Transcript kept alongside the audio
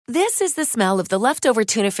This is the smell of the leftover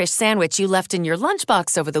tuna fish sandwich you left in your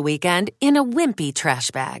lunchbox over the weekend in a wimpy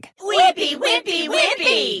trash bag. Wimpy, wimpy,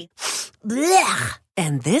 wimpy! Blech!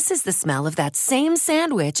 And this is the smell of that same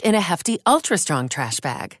sandwich in a hefty, ultra-strong trash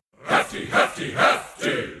bag. Hefty, hefty,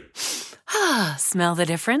 hefty! Ah, smell the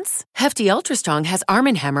difference? Hefty Ultra Strong has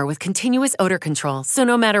Arm & Hammer with continuous odor control, so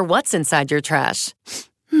no matter what's inside your trash,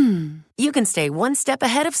 you can stay one step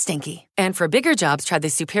ahead of stinky. And for bigger jobs, try the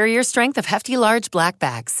superior strength of Hefty Large Black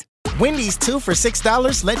Bags. Wendy's 2 for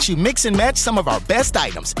 $6 lets you mix and match some of our best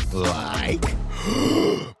items, like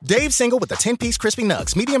Dave Single with a 10-piece crispy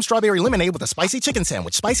nugs, medium strawberry lemonade with a spicy chicken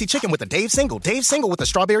sandwich, spicy chicken with a Dave Single with a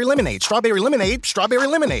strawberry lemonade, strawberry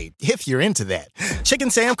lemonade, if you're into that. Chicken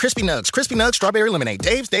Sam, crispy nugs, strawberry lemonade,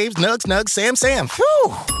 Dave's, nugs, Sam.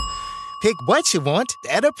 Whew. Pick what you want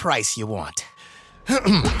at a price you want.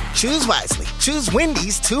 Choose wisely. Choose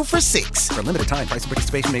Wendy's 2 for $6. For a limited time, price and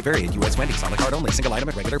participation may vary at U.S. Wendy's. On the card only. Single item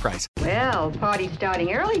at regular price. Well, party's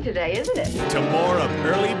starting early today, isn't it? To more of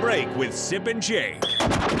Early Break with Sip and Jake.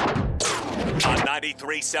 On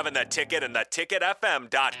 93.7 The Ticket and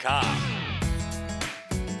theticketfm.com.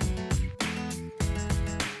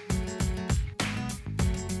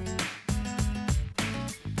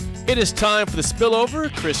 It is time for the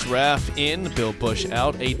Spillover. Chris Raff in, Bill Bush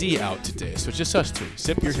out, AD out today. So it's just us three.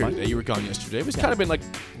 Sip, you're here today. You were gone yesterday. It was kind of been like,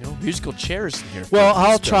 musical chairs in here. Well,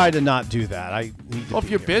 I'll try to not do that. I need to if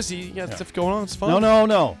you're busy, you got stuff going on, it's fine.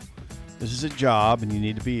 No. This is a job, and you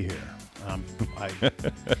need to be here.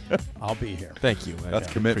 I'll be here. Thank you. That's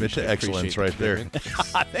commitment to excellence right there.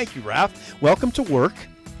 Thank you, Raff. Welcome to work.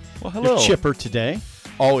 Well, hello. You're chipper today.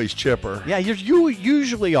 Always chipper. Yeah, you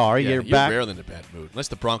usually are. Yeah, you're back. Rarely in a bad mood, unless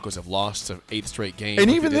the Broncos have lost an 8th straight game.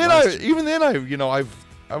 And even then, I've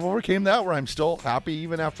overcame that where I'm still happy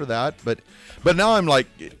even after that. But now I'm like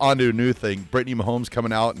on to a new thing. Brittany Mahomes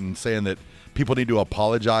coming out and saying that people need to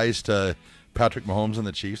apologize to Patrick Mahomes and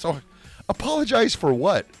the Chiefs. So apologize for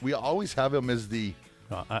what? We always have him as the.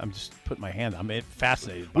 I'm just putting my hand. I'm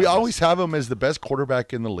fascinated. We always have him as the best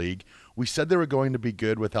quarterback in the league. We said they were going to be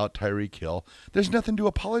good without Tyreek Hill. There's nothing to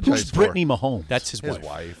apologize Who's for. Brittany Mahomes? That's his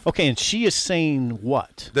wife. Okay, and she is saying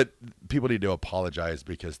what? That people need to apologize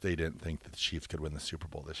because they didn't think that the Chiefs could win the Super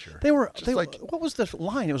Bowl this year. What was the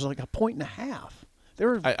line? It was like 1.5 points.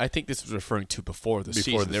 I think this was referring to before the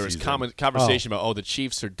season. There was conversation about, the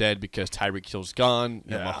Chiefs are dead because Tyreek Hill's gone.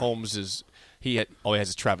 Yeah. Mahomes all he has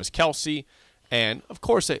is Travis Kelce. And, of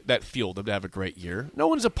course, that fueled them to have a great year. No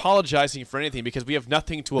one's apologizing for anything because we have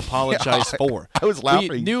nothing to apologize for. I was laughing.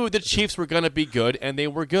 We knew the Chiefs were going to be good, and they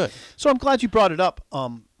were good. So I'm glad you brought it up,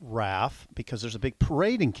 Raff, because there's a big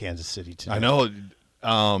parade in Kansas City today. I know.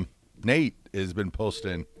 Nate has been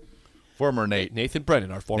posting. Former Nate. Nathan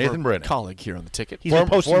Brennan, our former colleague here on the ticket. He's been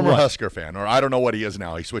posting former what? Husker fan, or I don't know what he is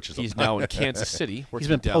now. He switches. He's now in Kansas City. He's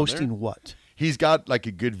been posting what? He's got like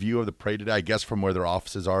a good view of the parade today, I guess, from where their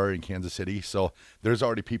offices are in Kansas City. So there's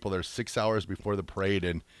already people there 6 hours before the parade,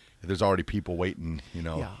 and there's already people waiting.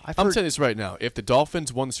 Yeah, I'm saying this right now. If the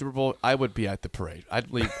Dolphins won the Super Bowl, I would be at the parade.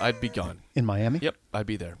 I'd leave. I'd be gone. In Miami? Yep, I'd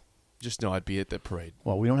be there. Just know I'd be at the parade.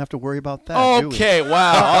 Well, we don't have to worry about that. Okay,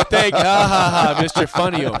 wow. Thank Mr.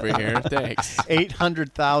 Funny over here. Thanks.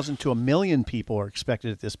 800,000 to 1 million people are expected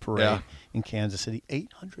at this parade in Kansas City.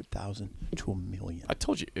 800,000 to 1 million. I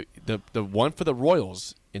told you, the one for the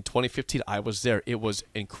Royals in 2015, I was there. It was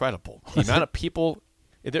incredible. The amount of people.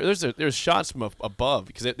 There's shots from above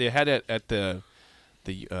because they had it at the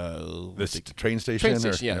train station,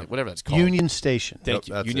 whatever that's called. Union Station. Thank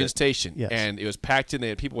you. Union Station. Yes. And it was packed in. They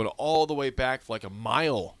had people went all the way back for like a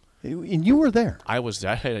mile. And you were there. I was there.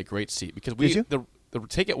 I had a great seat because the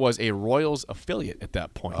ticket was a Royals affiliate at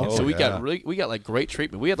that point. Oh, so we got like great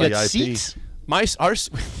treatment. We had like seats.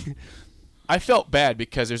 I felt bad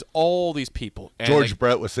because there's all these people. And George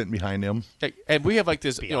Brett was sitting behind him. And we have like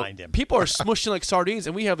this, people are smushing like sardines,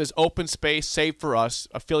 and we have this open space saved for us,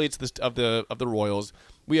 affiliates of the Royals.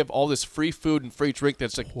 We have all this free food and free drink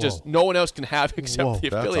that's like just no one else can have except the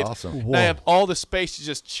affiliates. That's awesome. And I have all the space to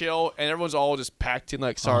just chill, and everyone's all just packed in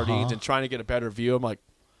like sardines and trying to get a better view. I'm like,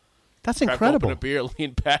 that's incredible. Open a beer,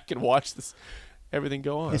 lean back, and watch everything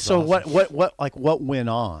go on. And so awesome. what went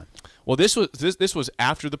on? Well, this was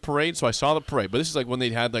after the parade, so I saw the parade. But this is like when they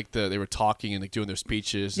had like they were talking and like doing their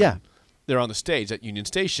speeches. Yeah, they're on the stage at Union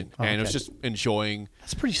Station, and it was just enjoying.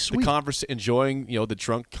 That's pretty sweet. Enjoying the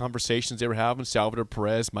drunk conversations they were having. Salvador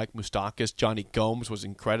Perez, Mike Moustakas, Johnny Gomes was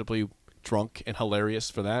incredibly drunk and hilarious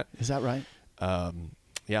for that. Is that right?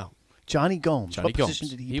 Yeah. Johnny Gomes. Johnny what Gomes. Position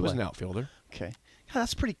did he play? He was an outfielder. Okay.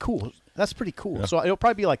 that's pretty cool. That's pretty cool. Yeah. So it'll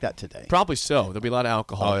probably be like that today. Probably so. There'll be a lot of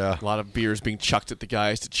alcohol. Oh, yeah. A lot of beers being chucked at the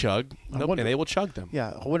guys to chug, and they will chug them.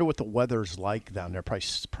 Yeah, I wonder what the weather's like down there.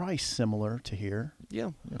 Probably similar to here.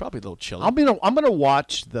 Yeah, probably a little chilly. I'm gonna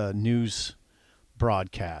watch the news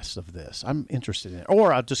broadcast of this. I'm interested in it.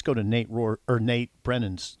 Or I'll just go to Nate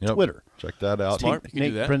Brennan's Twitter. Check that out. Smart. You can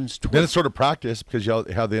do that. Brennan's Twitter. Then it's sort of practice because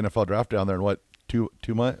you'll have the NFL draft down there in what? 2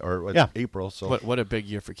 months or April. So what a big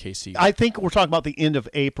year for KC. I think we're talking about the end of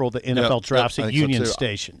April. The NFL drafts at Union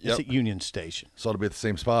Station. Yep. It's at Union Station, so it'll be at the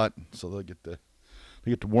same spot. So they get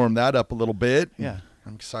to warm that up a little bit. Yeah,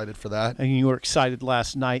 I'm excited for that. And you were excited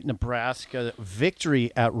last night. Nebraska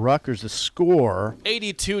victory at Rutgers. The score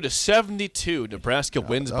 82-72. Nebraska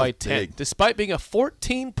wins by 10, despite being a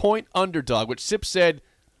 14-point underdog. Which Sip said,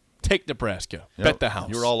 take Nebraska. Bet the house.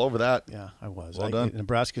 You were all over that. Yeah, I was. Well done.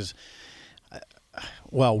 Nebraska's.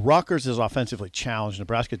 Well, Rutgers is offensively challenged.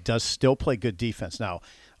 Nebraska does still play good defense. Now,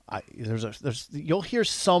 you'll hear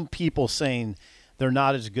some people saying they're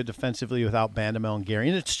not as good defensively without Bandamel and Gary,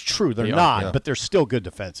 and it's true they're not, but they're still good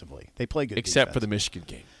defensively. They play good, except defense. for the Michigan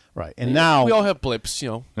game, right? And now we all have blips,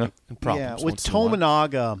 and problems. Yeah, with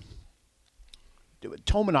Tominaga,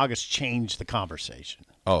 Tominaga's changed the conversation.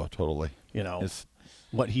 Oh, totally.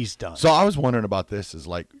 What he's done. So I was wondering about this is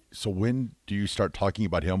so when do you start talking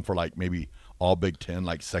about him for maybe all Big Ten,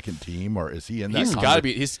 second team, or is he in that? He's got to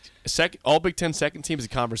be. His all Big Ten second team is a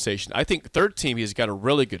conversation. I think third team he's got a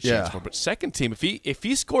really good chance for. But second team, if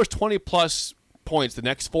he scores 20+ points the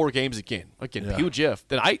next 4 games again, huge if,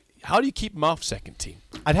 then how do you keep him off second team?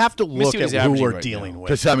 I'd have to look at who we're dealing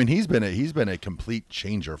with. Because he's been a complete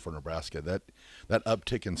changer for Nebraska. That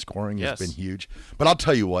uptick in scoring has been huge. But I'll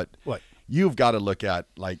tell you what. You've got to look at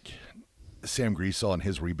Sam Griesel and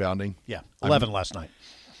his rebounding. Yeah, 11 last night.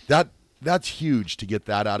 That's huge to get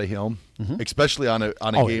that out of him, especially on a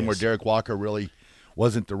game where Derek Walker really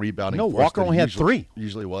wasn't the rebounding. No, Walker only had 3.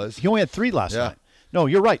 Usually was. He only had 3 last night. No,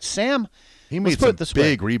 you're right. Sam, he made some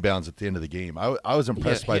big rebounds at the end of the game. I was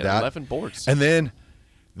impressed by that. 11 boards. And then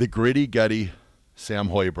the gritty gutty Sam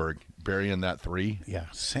Hoiberg burying that 3. Yeah,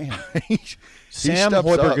 Sam. Sam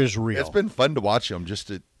Hoiberg is real. It's been fun to watch him just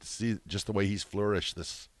to see just the way he's flourished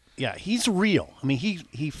this. Yeah, he's real. I mean,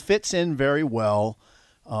 he fits in very well.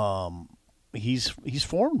 He's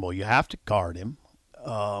formidable. You have to guard him.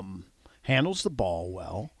 Handles the ball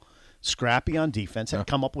well. Scrappy on defense.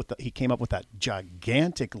 He came up with that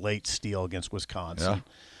gigantic late steal against Wisconsin.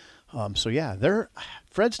 Yeah.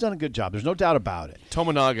 Fred's done a good job. There's no doubt about it.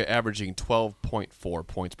 Tominaga averaging 12.4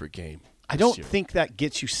 points per game. I don't think that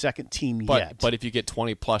gets you second team yet. But if you get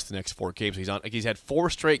 20+ the next 4 games, he's had 4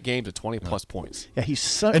 straight games of 20+ points. Yeah,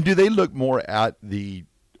 and do they look more at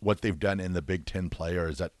what they've done in the Big Ten play, or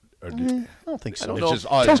is that? I don't think so. It's just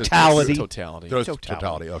totality.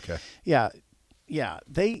 Totality. Okay. Yeah.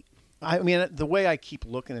 I mean, the way I keep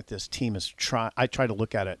looking at this team is I try to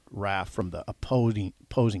look at it, Raff, from the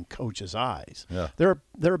opposing coach's eyes. Yeah. They're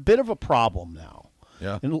a bit of a problem now.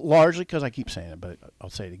 Yeah. And largely because I keep saying it, but I'll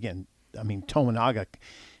say it again. I mean, Tominaga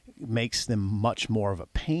makes them much more of a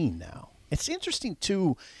pain now. It's interesting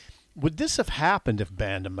too. Would this have happened if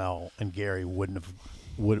Bandamel and Gary wouldn't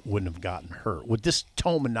have gotten hurt? Would this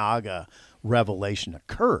Tominaga revelation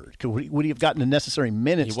occurred? Would he have gotten the necessary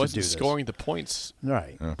minutes to do this? He wasn't scoring the points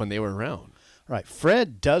when they were around. Right.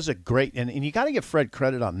 Fred does a great, and you got to give Fred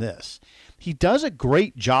credit on this. He does a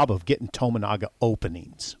great job of getting Tominaga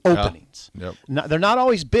openings. Yep. They're not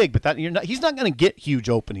always big, but he's not going to get huge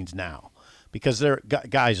openings now because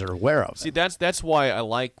guys are aware of it. See, that's why I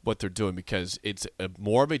like what they're doing, because it's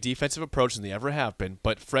more of a defensive approach than they ever have been,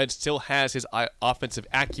 but Fred still has his offensive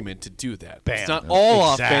acumen to do that. Bam. It's not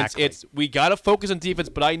all offense. We got to focus on defense,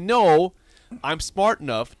 but I know I'm smart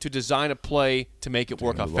enough to design a play to make it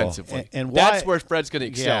work offensively. And that's where Fred's going to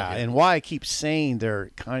excel. Yeah, and why I keep saying they're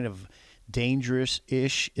kind of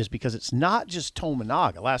dangerous-ish is because it's not just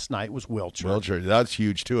Tominaga. Last night was Wilcher. That's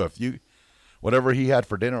huge too. If whatever he had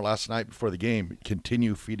for dinner last night before the game,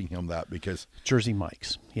 continue feeding him that, because Jersey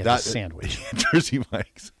Mike's. He had a sandwich. Jersey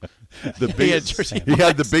Mike's. He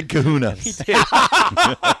had the big kahuna. He did.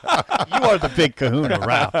 You are the big kahuna,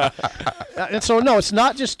 Ralph. And so, no, it's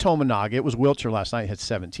not just Tominaga. It was Wilcher last night. He had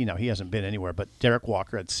 17. Now, he hasn't been anywhere, but Derek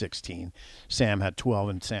Walker had 16. Sam had 12,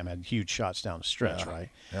 and Sam had huge shots down the stretch, right?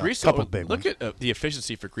 Yeah. Griesel, look at the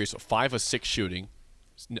efficiency for Griesel. 5 of 6 shooting.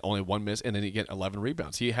 Only 1 miss, and then he get 11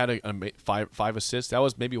 rebounds. He had five assists. That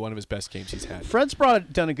was maybe one of his best games he's had. Fred's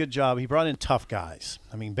done a good job. He brought in tough guys.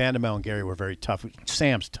 I mean, Bandamel and Gary were very tough.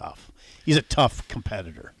 Sam's tough. He's a tough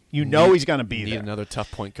competitor. He's going to be there. Need another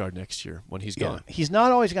tough point guard next year when he's gone. He's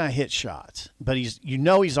not always going to hit shots, but he's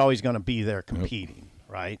always going to be there competing,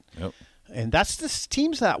 right? Yep. And this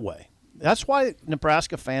team's that way. That's why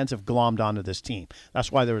Nebraska fans have glommed onto this team.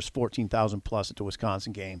 That's why there was 14,000 plus at the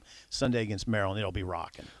Wisconsin game Sunday against Maryland. It'll be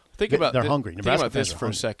rocking. They're hungry. Think about this for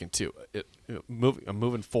a second, too. I'm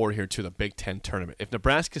moving forward here to the Big Ten tournament. If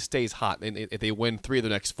Nebraska stays hot, and if they win 3 of the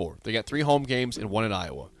next 4, they got 3 home games and 1 in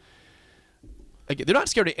Iowa. Again, they're not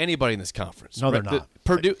scared of anybody in this conference. No, they're not.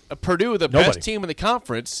 Purdue, the best team in the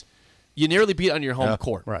conference, you nearly beat on your home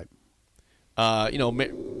court. Right.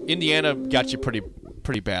 Indiana got you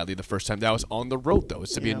pretty badly the first time. That was on the road, though.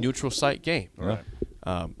 It's to be a neutral site game. Right.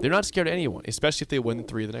 They're not scared of anyone, especially if they win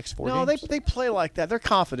 3 of the next 4 games. No, they play like that. They're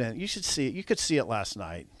confident. You should see it. You could see it last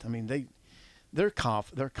night. I mean, they're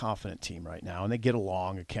a confident team right now, and they get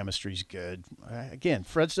along. The chemistry's good. Again,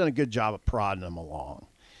 Fred's done a good job of prodding them along.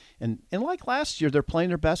 And like last year, they're playing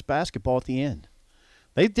their best basketball at the end.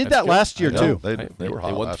 They did that last year, too. They were hot.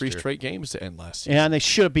 They won last 3 year. straight games to end last year. And they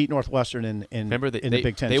should have beat Northwestern in the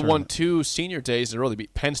Big Ten They tournament. won 2 senior days in a row. They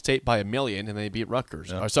beat Penn State by 1,000,000, and they beat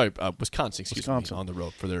Rutgers. Wisconsin, me, on the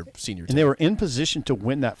road for their senior team. And they were in position to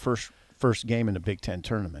win that first game in the Big Ten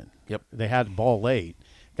tournament. Yep. They had the ball late.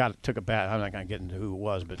 Took a bad. I'm not going to get into who it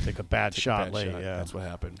was, but took a bad shot late. Yeah, that's what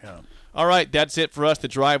happened. Yeah. All right, that's it for us. The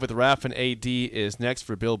Drive with Raff and AD is next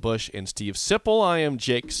for Bill Bush and Steve Sipple. I am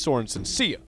Jake Sorensen. See ya.